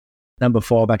number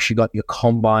 4, I've actually got your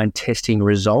combine testing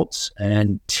results,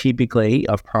 and typically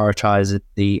I've prioritized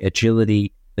the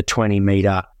agility, the 20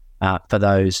 meter for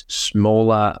those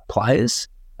smaller players.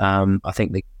 I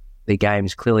think the game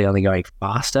is clearly only going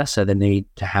faster, so they need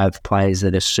to have players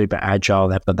that are super agile,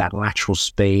 they've got that lateral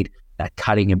speed, that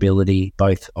cutting ability,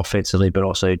 both offensively but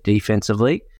also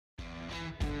defensively.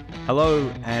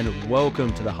 Hello and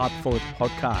welcome to the High Performance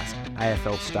Podcast,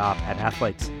 AFL staff and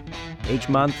athletes. Each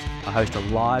month, I host a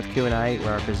live Q&A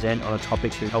where I present on a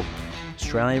topic to help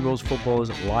Australian rules footballers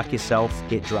like yourself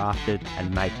get drafted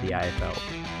and make the AFL.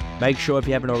 Make sure, if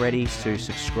you haven't already, to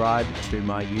subscribe to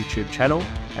my YouTube channel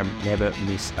and never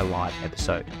miss a live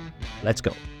episode. Let's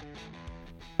go.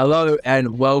 Hello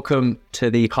and welcome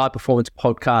to the High Performance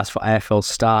Podcast for AFL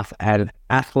staff and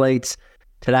athletes.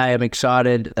 Today, I'm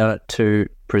excited to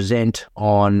present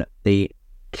on the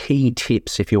key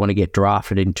tips if you want to get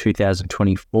drafted in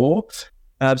 2024.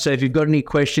 So if you've got any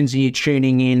questions and you're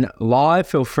tuning in live,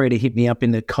 feel free to hit me up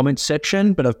in the comments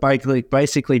section. But I've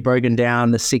basically broken down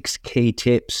the 6 key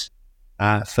tips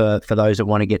for those that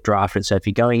want to get drafted. So if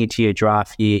you're going into your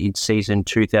draft year in season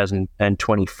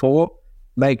 2024,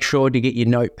 make sure to get your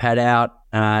notepad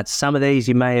out. Some of these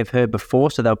you may have heard before,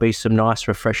 so there'll be some nice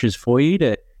refreshers for you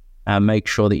to make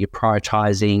sure that you're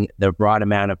prioritizing the right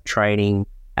amount of training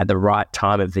at the right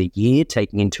time of the year,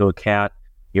 taking into account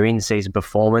your in-season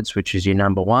performance, which is your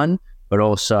number 1, but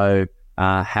also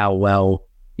how well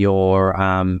you're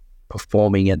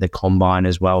performing at the combine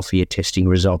as well for your testing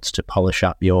results to polish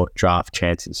up your draft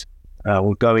chances.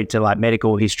 We'll go into like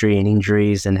medical history and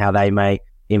injuries and how they may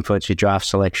influence your draft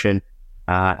selection,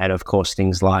 and of course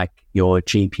things like your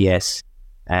GPS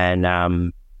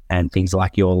and things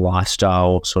like your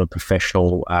lifestyle, sort of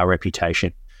professional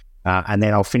reputation. And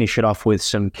then I'll finish it off with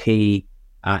some key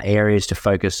areas to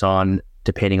focus on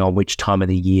depending on which time of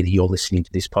the year that you're listening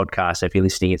to this podcast. So if you're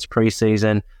listening, it's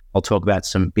preseason, I'll talk about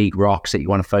some big rocks that you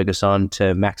want to focus on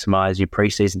to maximize your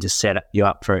preseason to set you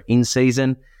up for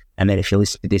in-season. And then if you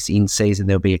listen to this in-season,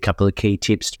 there'll be a couple of key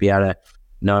tips to be able to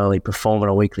not only perform on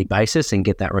a weekly basis and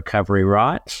get that recovery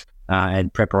right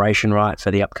and preparation right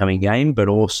for the upcoming game, but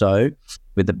also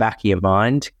with the back of your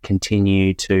mind,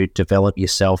 continue to develop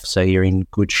yourself so you're in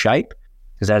good shape.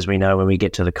 Because as we know, when we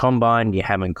get to the combine, you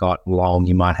haven't got long.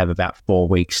 You might have about 4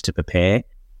 weeks to prepare.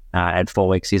 And 4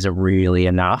 weeks isn't really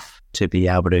enough to be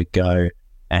able to go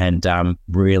and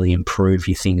really improve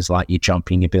your things like your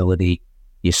jumping ability,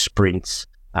 your sprints,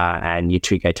 and your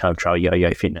 2K time trial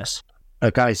yo-yo fitness.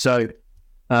 Okay, so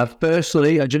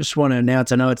firstly, I just want to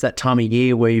announce, I know it's that time of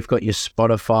year where you've got your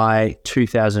Spotify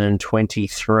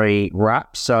 2023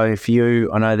 wrap. So if I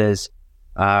know there's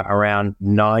around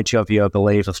 90 of you, I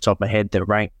believe, off the top of my head, that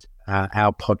ranked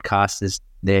our podcast as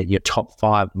your top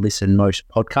 5 listen most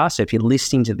podcasts. So if you're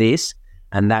listening to this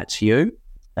and that's you,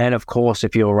 and of course,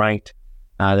 if you're ranked,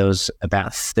 there was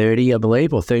about 30, I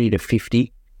believe, or 30 to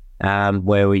 50,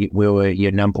 where we were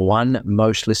your number 1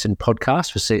 most listened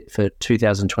podcast for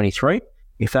 2023.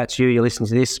 If that's you, you're listening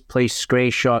to this, please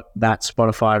screenshot that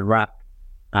Spotify wrap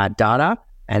data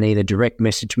and either direct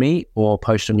message me or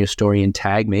post on your story and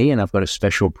tag me. And I've got a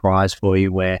special prize for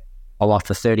you where I'll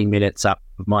offer 30 minutes up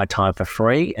of my time for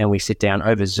free, and we sit down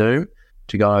over Zoom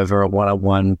to go over a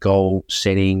one-on-one goal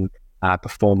setting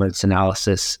performance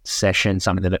analysis session,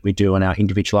 something that we do on our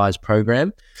individualized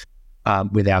program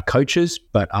with our coaches,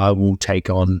 but I will take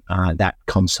on that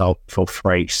consult for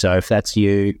free. So if that's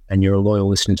you and you're a loyal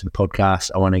listener to the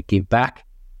podcast, I want to give back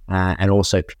and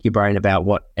also pick your brain about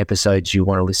what episodes you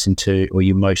want to listen to or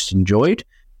you most enjoyed,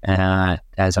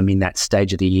 as I'm in that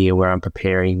stage of the year where I'm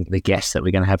preparing the guests that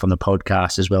we're going to have on the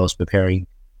podcast, as well as preparing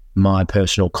my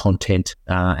personal content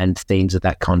and themes of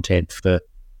that content for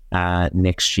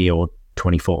next year or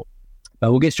 24.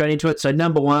 But we'll get straight into it. So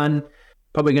number 1,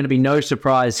 probably going to be no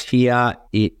surprise here,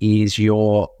 it is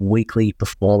your weekly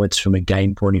performance from a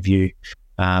game point of view.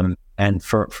 And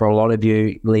for a lot of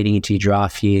you leading into your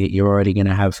draft year, you're already going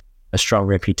to have a strong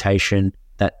reputation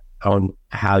on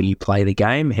how you play the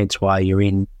game, hence why you're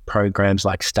in programs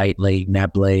like State League,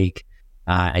 NAB League,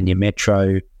 and your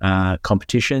Metro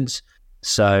competitions.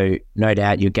 So no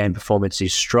doubt your game performance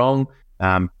is strong,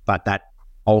 but that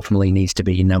ultimately needs to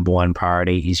be your number 1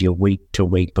 priority, is your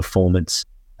week-to-week performance.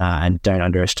 And don't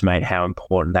underestimate how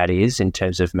important that is in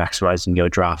terms of maximizing your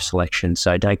draft selection.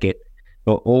 So don't get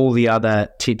all the other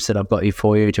tips that I've got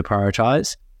for you to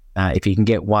prioritize. If you can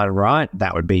get one right,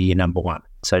 that would be your number 1.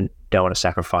 So don't want to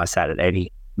sacrifice that at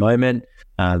any moment.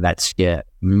 That's your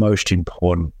most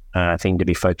important thing to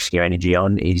be focusing your energy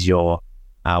on, is your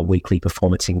weekly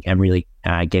performance and really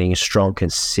getting a strong,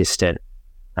 consistent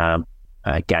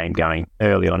game going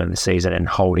early on in the season and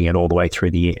holding it all the way through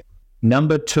the year.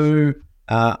 Number two,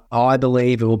 I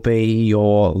believe it will be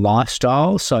your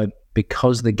lifestyle. So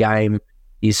because the game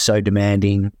is so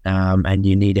demanding and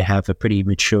you need to have a pretty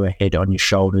mature head on your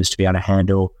shoulders to be able to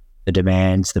handle the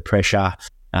demands, the pressure,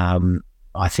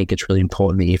 I think it's really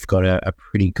important that you've got a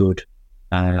pretty good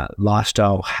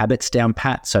lifestyle habits down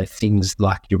pat. So things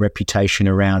like your reputation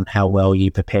around how well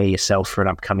you prepare yourself for an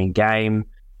upcoming game,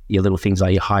 your little things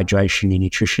like your hydration, your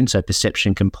nutrition. So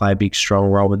perception can play a big, strong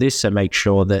role with this. So make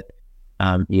sure that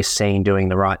you're seen doing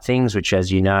the right things, which,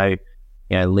 as you know,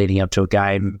 leading up to a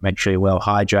game, make sure you're well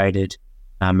hydrated,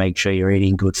 make sure you're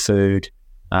eating good food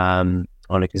on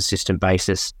a consistent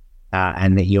basis,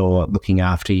 and that you're looking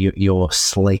after your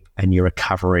sleep and your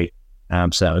recovery.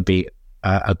 So that would be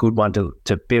a good one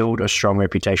to build a strong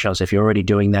reputation on. So if you're already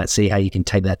doing that, see how you can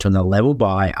take that to another level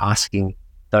by asking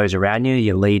those around you,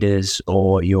 your leaders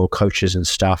or your coaches and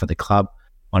staff at the club,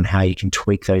 on how you can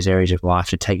tweak those areas of life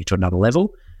to take it to another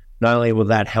level. Not only will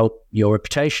that help your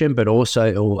reputation, but also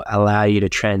it will allow you to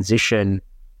transition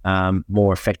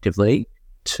more effectively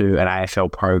to an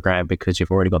AFL program, because you've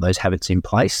already got those habits in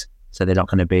place. So they're not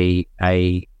going to be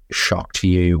a shock to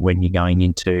you when you're going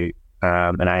into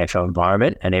an AFL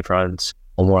environment, and everyone's,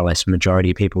 or more or less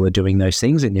majority of people, are doing those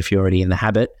things. And if you're already in the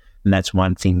habit, then that's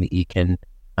one thing that you can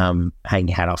hang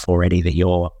your hat off already, that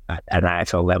you're at an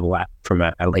AFL level at from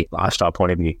an elite lifestyle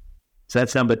point of view. So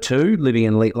that's number two, living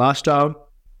an elite lifestyle.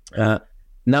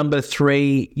 Number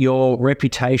three, your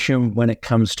reputation when it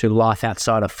comes to life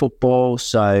outside of football.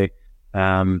 So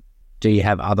do you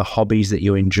have other hobbies that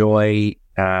you enjoy?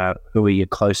 Who are your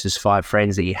closest 5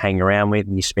 friends that you hang around with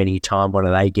and you spend your time? What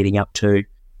are they getting up to?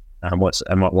 What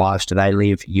lives do they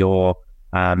live? Your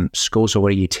schools, or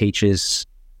what are your teachers?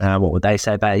 What would they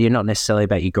say about you? Not necessarily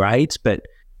about your grades, but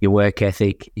your work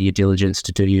ethic, your diligence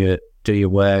to do your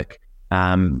work.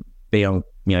 Be on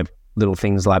little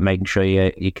things like making sure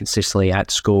you're consistently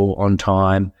at school on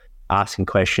time, asking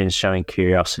questions, showing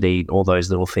curiosity. All those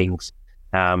little things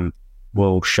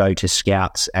will show to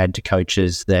scouts and to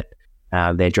coaches that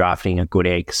they're drafting a good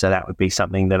egg. So that would be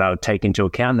something that I would take into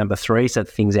account. Number three, so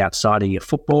things outside of your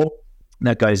football.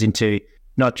 That goes into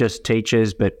not just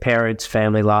teachers, but parents,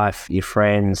 family life, your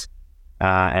friends,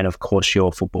 and of course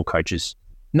your football coaches.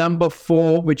 Number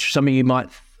four, which some of you might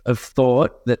have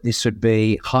thought that this would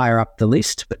be higher up the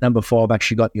list, but number four, I've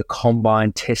actually got your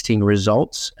combine testing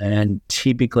results. And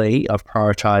typically I've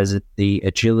prioritized the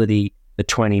agility, the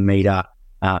 20 meter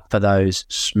for those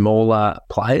smaller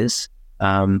players.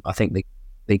 I think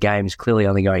the game is clearly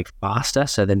only going faster,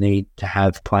 so they need to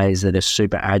have players that are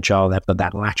super agile, they've got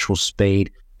that lateral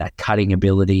speed, that cutting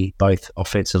ability, both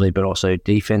offensively but also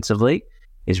defensively,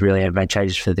 is really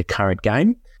advantageous for the current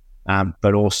game.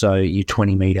 But also your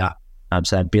 20 meter,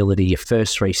 so that ability, your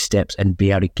first 3 steps, and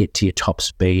be able to get to your top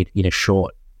speed in a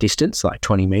short distance, like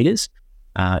 20 meters,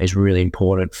 is really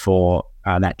important for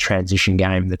that transition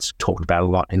game that's talked about a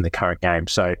lot in the current game.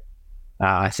 So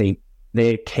I think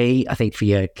they're key. I think for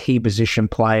your key position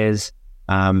players,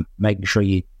 making sure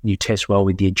you test well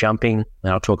with your jumping.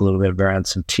 And I'll talk a little bit around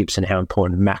some tips and how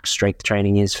important max strength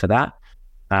training is for that.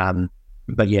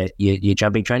 But yeah, your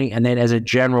jumping training. And then as a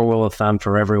general rule of thumb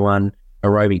for everyone,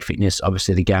 aerobic fitness,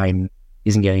 obviously the game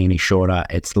isn't getting any shorter.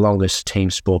 It's the longest team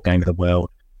sport game in the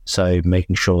world. So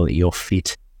making sure that you're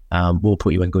fit will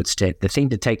put you in good stead. The thing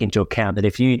to take into account, that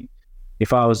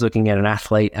if I was looking at an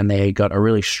athlete and they got a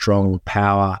really strong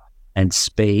power and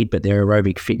speed, but their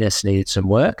aerobic fitness needed some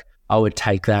work, I would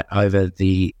take that over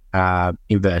the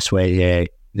inverse, where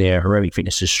their aerobic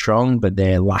fitness is strong, but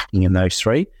they're lacking in those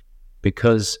 3,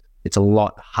 because it's a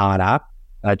lot harder.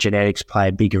 Genetics play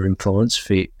a bigger influence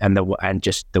and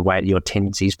just the way your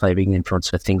tendencies play a big influence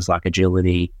for things like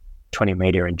agility, 20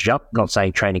 meter and jump. Not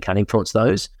saying training can't influence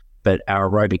those, but our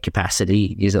aerobic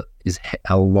capacity is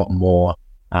a lot more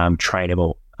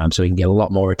trainable. So we can get a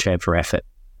lot more return for effort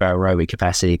for our aerobic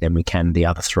capacity than we can the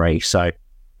other 3. So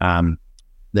the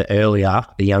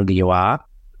younger you are,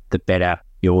 the better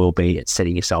you will be at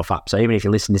setting yourself up. So even if you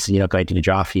listen to this and you're not going to the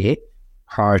draft yet,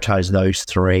 prioritize those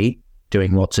 3,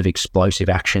 doing lots of explosive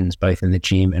actions both in the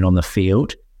gym and on the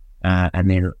field, and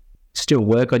then still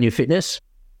work on your fitness,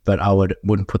 but I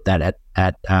wouldn't put that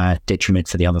at detriment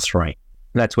for the other 3.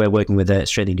 And that's where working with a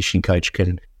strength and conditioning coach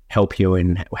can help you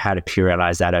in how to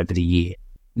periodize that over the year.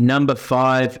 Number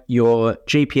 5, your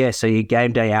GPS, so your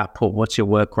game day output. What's your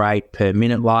work rate per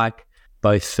minute like,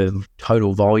 both for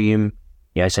total volume?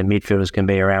 So midfielders can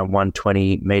be around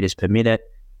 120 meters per minute.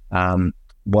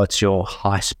 What's your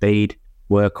high speed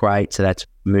work rate? So that's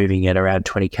moving at around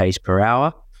 20 k's per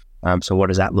hour. So what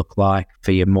does that look like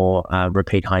for your more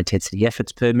repeat high intensity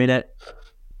efforts per minute?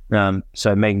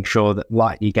 So making sure that,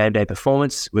 like your game day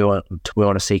performance, we want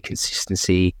to see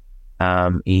consistency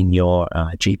in your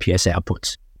GPS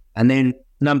outputs. And then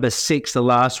number 6, the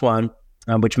last one,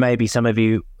 which maybe some of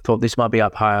you thought this might be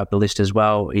up high up the list as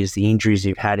well, is the injuries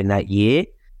you've had in that year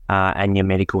and your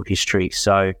medical history.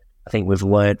 So I think we've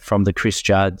learned from the Chris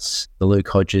Judds, the Luke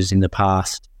Hodges in the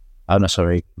past. Oh, no,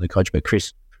 sorry, Luke Hodge, but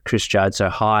Chris Judd, so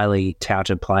highly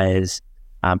touted players.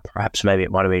 Perhaps maybe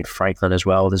it might have been Franklin as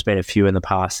well. There's been a few in the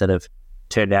past that have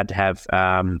turned out to have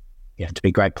to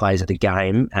be great players at the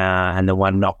game, and the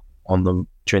one knock on them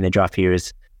during their draft year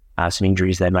is some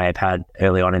injuries they may have had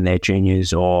early on in their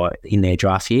juniors or in their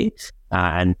draft year,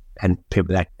 and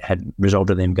people that had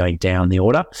resulted in them going down the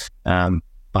order.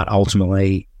 But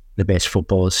ultimately, the best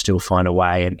footballers still find a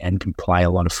way and can play a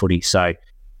lot of footy. So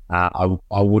I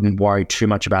wouldn't worry too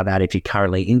much about that if you're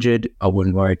currently injured. I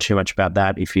wouldn't worry too much about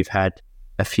that if you've had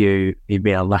you've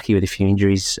been unlucky with a few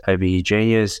injuries over your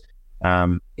juniors.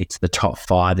 It's the top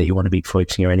 5 that you want to be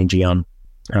focusing your energy on,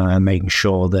 making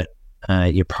sure that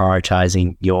you're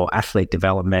prioritizing your athlete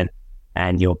development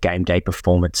and your game day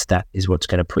performance. That is what's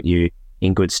going to put you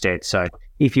in good stead. So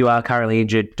if you are currently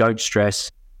injured, don't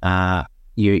stress.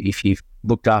 If you've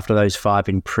looked after those 5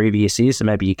 in previous years, so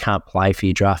maybe you can't play for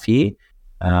your draft year,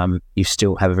 you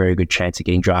still have a very good chance of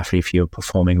getting drafted if you're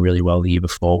performing really well the year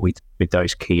before with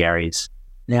those key areas.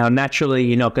 Now, naturally,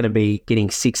 you're not going to be getting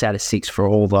 6 out of 6 for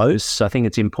all those. So I think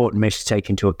it's important to take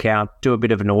into account, do a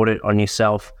bit of an audit on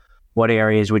yourself. What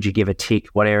areas would you give a tick?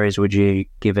 What areas would you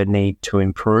give a need to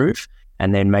improve?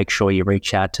 And then make sure you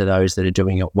reach out to those that are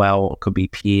doing it well. It could be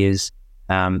peers.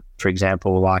 For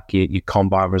example, like your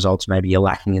combine results, maybe you're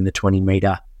lacking in the 20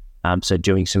 meter. So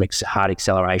doing some hard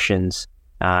accelerations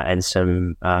and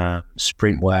some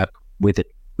sprint work with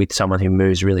someone who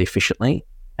moves really efficiently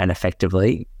and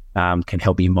effectively can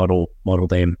help you model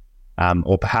them.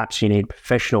 Or perhaps you need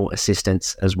professional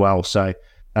assistance as well. So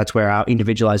that's where our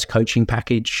individualized coaching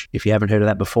package, if you haven't heard of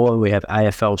that before, we have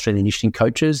AFL strength and conditioning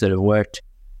coaches that have worked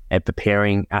at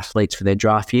preparing athletes for their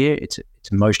draft year. It's a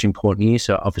most important year.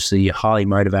 So obviously you're highly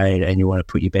motivated and you want to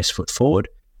put your best foot forward.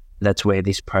 That's where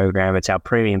this program, it's our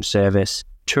premium service,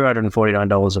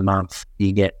 $249 a month.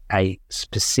 You get a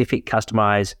specific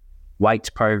customized weights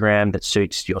program that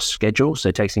suits your schedule. So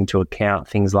it takes into account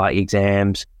things like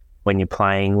exams, when you're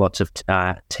playing lots of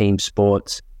team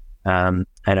sports,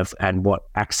 and what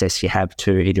access you have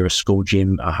to either a school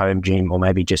gym, a home gym, or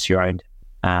maybe just your own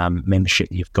membership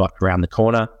that you've got around the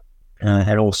corner.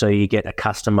 And also you get a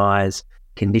customized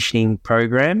conditioning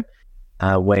program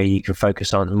where you can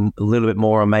focus on a little bit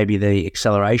more on maybe the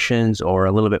accelerations or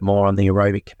a little bit more on the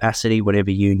aerobic capacity,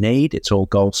 whatever you need. It's all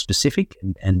goal specific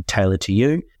and tailored to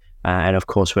you. And of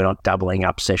course, we're not doubling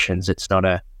up sessions. It's not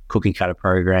a cookie cutter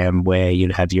program where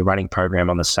you'd have your running program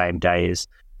on the same day as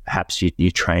perhaps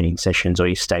your training sessions or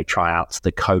your state tryouts.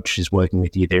 The coach is working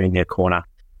with you. They're in their corner.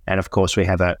 And of course, we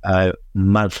have a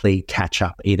monthly catch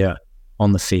up either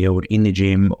on the field, in the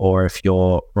gym, or if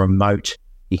you're remote,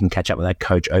 you can catch up with that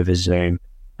coach over Zoom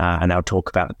and they'll talk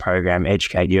about the program,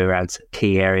 educate you around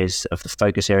key areas of the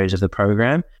focus areas of the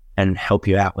program and help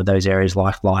you out with those areas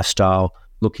like lifestyle,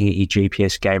 looking at your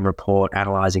GPS game report,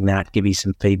 analysing that, give you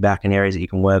some feedback in areas that you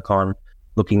can work on,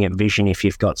 looking at vision if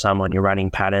you've got some on your running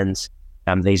patterns.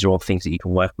 These are all things that you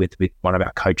can work with one of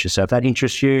our coaches. So if that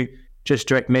interests you, just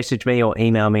direct message me or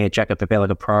email me at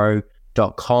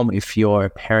jack@pepelicapro.com if you're a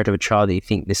parent of a child that you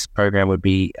think this program would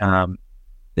be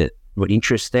that would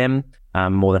interest them.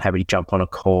 I'm more than happy to jump on a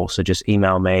call. So just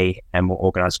email me and we'll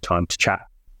organise a time to chat.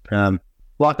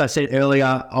 Like I said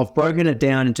earlier, I've broken it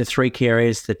down into 3 key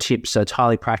areas, the tips. So it's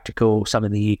highly practical,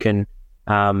 something that you can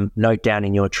note down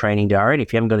in your training diary. And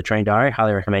if you haven't got a training diary, I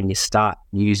highly recommend you start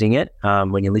using it.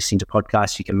 When you're listening to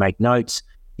podcasts, you can make notes.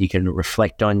 You can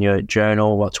reflect on your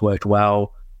journal, what's worked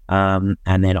well, and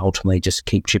then ultimately just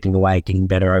keep chipping away, getting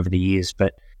better over the years.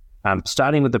 But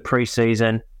starting with the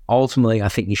preseason, ultimately, I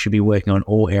think you should be working on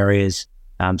all areas.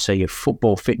 So your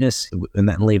football fitness, and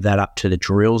then leave that up to the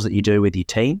drills that you do with your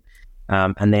team.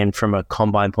 And then from a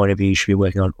combine point of view, you should be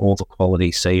working on all the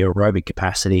qualities. So your aerobic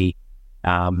capacity,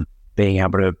 being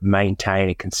able to maintain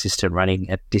a consistent running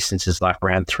at distances like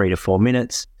around 3 to 4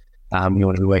 minutes. You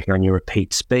want to be working on your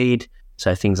repeat speed.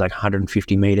 So things like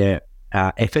 150 meter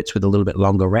efforts with a little bit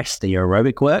longer rest than your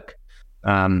aerobic work.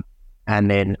 And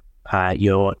then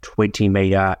your 20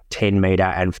 meter, 10 meter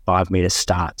and 5 meter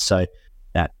starts. So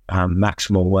that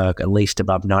maximal work, at least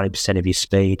above 90% of your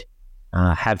speed.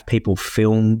 Have people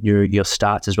film your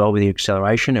starts as well with your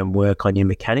acceleration and work on your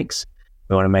mechanics.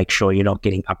 We want to make sure you're not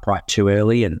getting upright too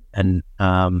early and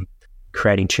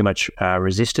creating too much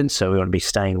resistance. So we want to be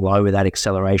staying low with that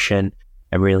acceleration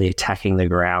and really attacking the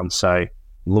ground. So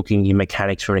looking at your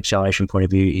mechanics from an acceleration point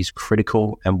of view is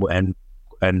critical, and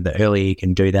the earlier you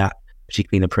can do that,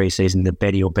 particularly in the preseason, the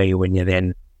better you'll be when you're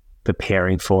then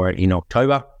preparing for it in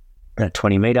October.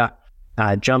 20 meter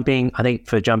jumping. I think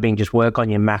for jumping, just work on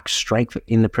your max strength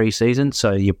in the preseason.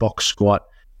 So your box squat,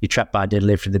 your trap bar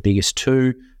deadlift are the biggest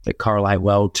two that correlate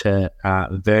well to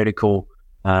vertical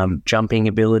jumping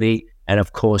ability, and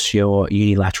of course your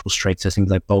unilateral strength, so things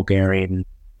like Bulgarian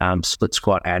split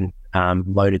squat and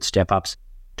loaded step ups.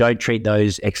 Don't treat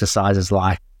those exercises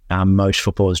like most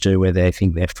footballers do, where they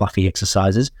think they're fluffy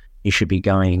exercises. You should be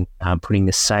going putting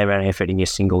the same amount of effort in your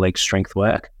single leg strength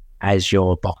work as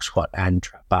your box squat and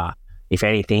trap bar. If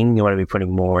anything, you want to be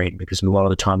putting more in, because a lot of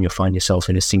the time you'll find yourself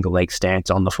in a single leg stance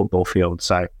on the football field.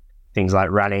 So things like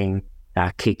running,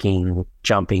 kicking,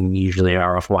 jumping usually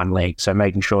are off one leg. So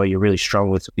making sure you're really strong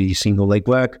with your single leg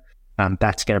work,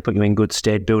 that's going to put you in good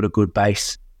stead, build a good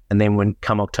base. And then when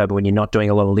come October, when you're not doing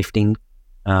a lot of lifting,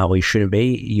 or you shouldn't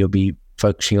be, you'll be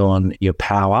focusing on your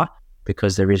power,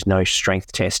 because there is no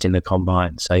strength test in the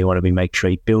combine. So you want to make sure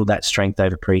you build that strength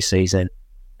over preseason,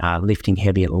 lifting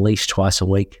heavy at least twice a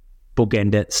week,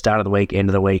 bookend it, start of the week, end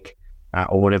of the week,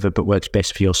 or whatever, but works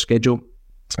best for your schedule.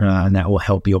 And that will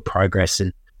help your progress.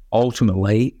 And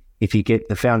ultimately, if you get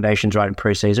the foundations right in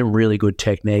preseason, really good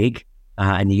technique,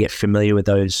 and you get familiar with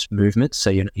those movements, so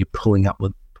you're pulling up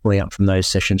from those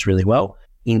sessions really well.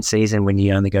 In season, when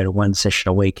you only go to one session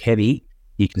a week heavy,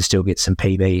 you can still get some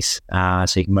PBs.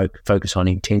 So you can focus on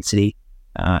intensity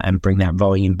and bring that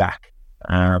volume back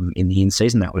in the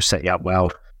in-season. That will set you up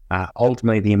well.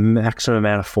 Ultimately, the maximum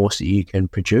amount of force that you can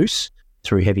produce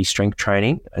through heavy strength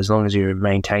training, as long as you're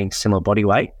maintaining similar body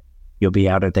weight, you'll be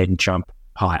able to then jump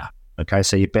higher. Okay,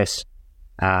 so your best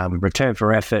return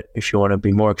for effort, if you want to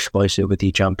be more explosive with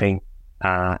your jumping,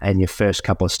 and your first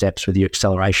couple of steps with your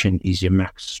acceleration, is your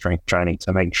max strength training.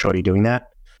 So making sure you're doing that.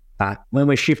 When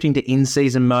we're shifting to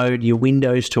in-season mode, your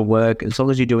windows to work, as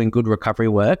long as you're doing good recovery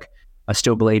work, I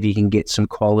still believe you can get some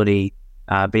quality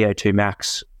VO2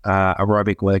 max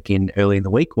aerobic work in early in the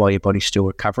week while your body's still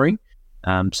recovering.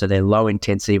 So they're low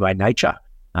intensity by nature.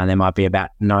 They might be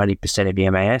about 90% of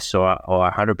your MAS or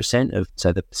 100% of,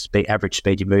 so the average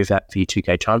speed you move at for your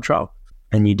 2K time trial.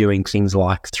 And you're doing things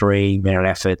like 3-minute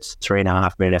efforts,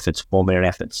 3.5-minute efforts, 4-minute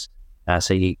efforts.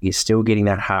 So you're still getting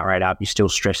that heart rate up. You're still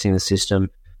stressing the system,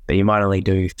 but you might only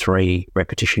do 3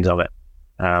 repetitions of it.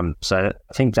 So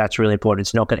I think that's really important.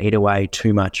 It's not going to eat away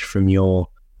too much from your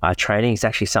training. It's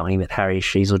actually something that Harry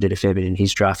Sheasel did a fair bit in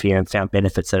his draft year and found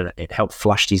benefits that it helped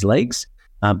flush his legs,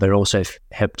 but it also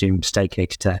helped him stay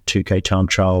connected to that 2K time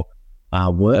trial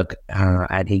work.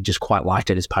 And he just quite liked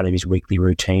it as part of his weekly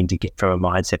routine to get from a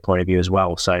mindset point of view as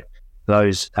well. So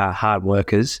those hard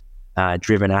workers,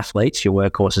 driven athletes, your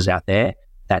workhorses out there,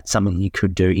 that's something you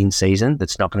could do in season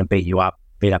that's not going to beat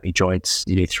up your joints.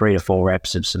 You do 3 to 4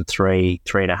 reps of some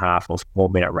 3.5 or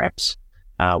 4-minute reps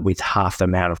with half the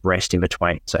amount of rest in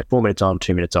between. So 4 minutes on,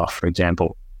 2 minutes off, for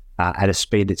example, at a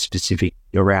speed that's specific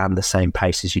around the same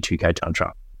pace as your 2K time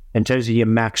trial. In terms of your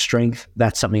max strength,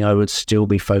 that's something I would still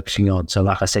be focusing on. So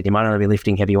like I said, you might only be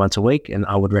lifting heavy once a week, and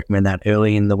I would recommend that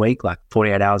early in the week, like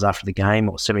 48 hours after the game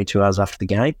or 72 hours after the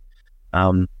game.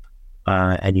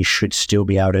 And you should still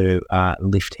be able to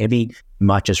lift heavy. You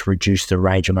might just reduce the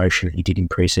range of motion that you did in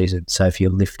preseason. So if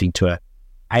you're lifting to a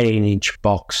 18-inch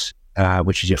box,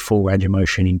 which is your full range of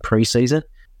motion in preseason,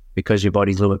 because your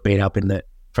body's a little bit beat up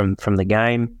from the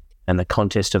game and the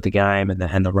contest of the game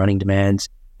and the running demands,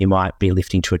 you might be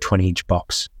lifting to a 20-inch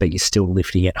box, but you're still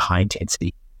lifting at high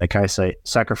intensity. Okay, so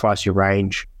sacrifice your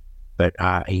range, but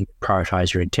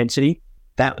prioritize your intensity.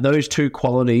 Those two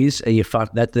qualities are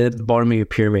at the bottom of your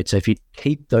pyramid. So if you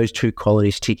keep those two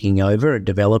qualities ticking over and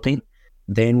developing,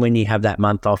 then when you have that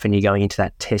month off and you're going into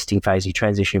that testing phase, you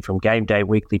transition from game day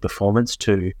weekly performance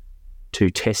to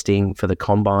testing for the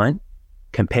combine.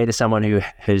 Compared to someone who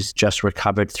has just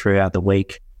recovered throughout the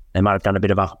week, they might have done a bit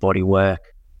of upper body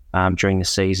work during the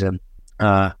season,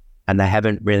 and they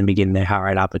haven't really been getting their heart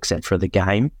rate up except for the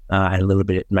game and a little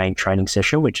bit at main training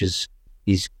session, which is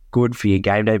good for your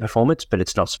game day performance, but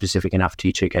it's not specific enough to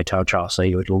your 2K time trial. So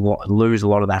you would lose a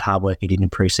lot of that hard work you did in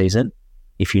preseason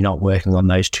if you're not working on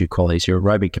those two qualities, your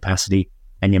aerobic capacity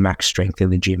and your max strength in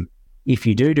the gym. If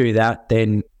you do that,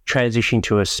 then transition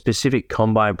to a specific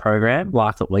combine program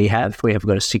like that we have. We have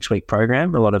got a 6-week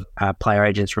program. A lot of player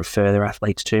agents refer their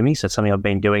athletes to me. So it's something I've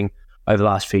been doing over the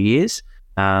last few years.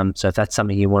 So if that's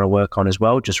something you want to work on as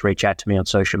well, just reach out to me on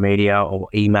social media or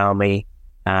email me,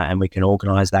 and we can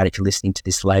organise that if you're listening to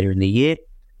this later in the year.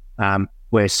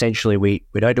 Where essentially we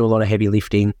don't do a lot of heavy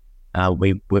lifting.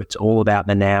 It's all about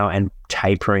the now and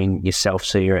tapering yourself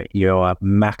so your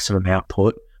maximum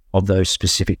output of those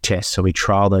specific tests. So we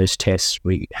trial those tests.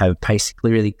 We have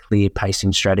basically really clear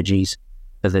pacing strategies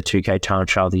for the 2K time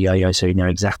trial, the yo-yo, so you know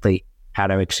exactly how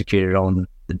to execute it on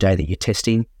the day that you're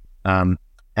testing.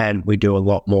 And we do a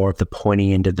lot more of the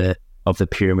pointy end of the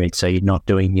pyramid. So you're not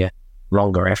doing your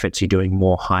longer efforts, you're doing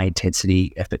more high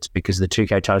intensity efforts, because the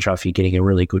 2K time trial, if you're getting a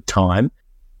really good time,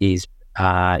 is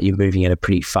you're moving at a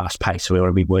pretty fast pace. So we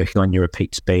want to be working on your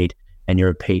repeat speed and your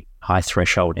repeat high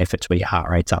threshold efforts where your heart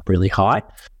rate's up really high.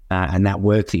 And that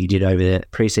work that you did over the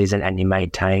preseason and you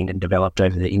maintained and developed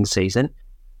over the in-season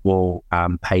will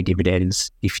pay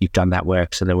dividends if you've done that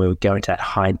work. So then we'll go into that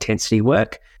high intensity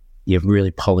work. You're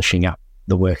really polishing up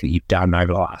the work that you've done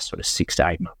over the last sort of 6 to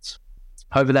 8 months.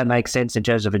 Hopefully that makes sense in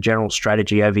terms of a general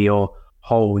strategy over your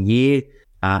whole year.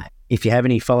 If you have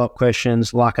any follow-up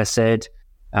questions, like I said,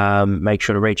 make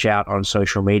sure to reach out on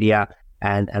social media.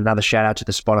 And another shout out to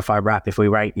the Spotify Wrap. If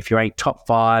you rate top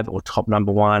 5 or top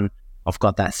number 1, I've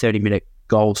got that 30-minute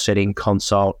goal setting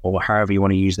consult, or however you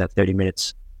want to use that 30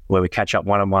 minutes, where we catch up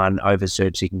one-on-one over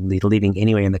Zoom, so you can be living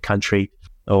anywhere in the country,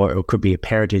 or it could be a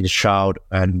parent and a child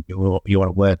and you want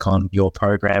to work on your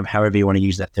program. However you want to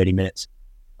use that 30 minutes,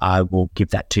 I will give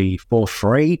that to you for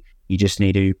free. You just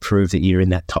need to prove that you're in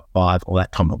that top 5 or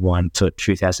that top 1 for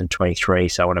 2023.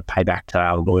 So I want to pay back to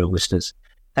our loyal listeners.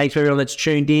 Thanks for everyone that's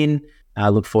tuned in. I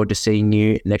look forward to seeing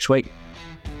you next week.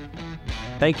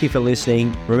 Thank you for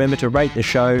listening. Remember to rate the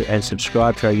show and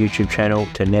subscribe to our YouTube channel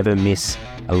to never miss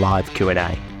a live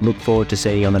Q&A. Look forward to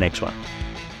seeing you on the next one.